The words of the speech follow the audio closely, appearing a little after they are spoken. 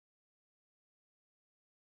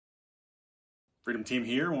Freedom Team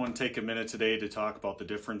here. I want to take a minute today to talk about the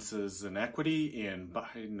differences in equity in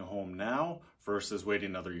buying a home now versus waiting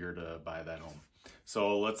another year to buy that home.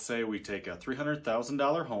 So let's say we take a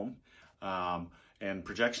 $300,000 home and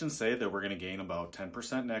projections say that we're going to gain about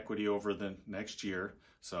 10% in equity over the next year.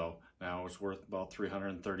 So now it's worth about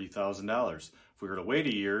 $330,000. If we were to wait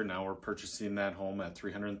a year, now we're purchasing that home at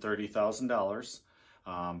 $330,000.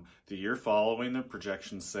 The year following, the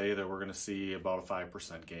projections say that we're going to see about a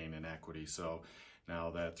 5% gain in equity. So now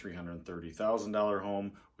that $330,000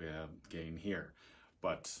 home, we have gain here.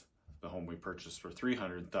 But the home we purchased for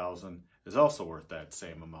 $300,000 is also worth that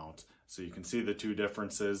same amount. So you can see the two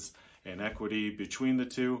differences in equity between the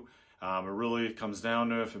two. It really comes down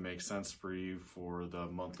to if it makes sense for you for the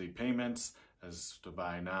monthly payments as to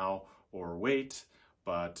buy now or wait.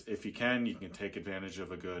 But if you can take advantage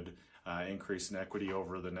of a good increase in equity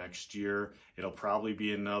over the next year. It'll probably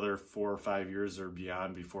be another 4 or 5 years or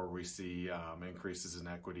beyond before we see increases in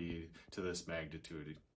equity to this magnitude.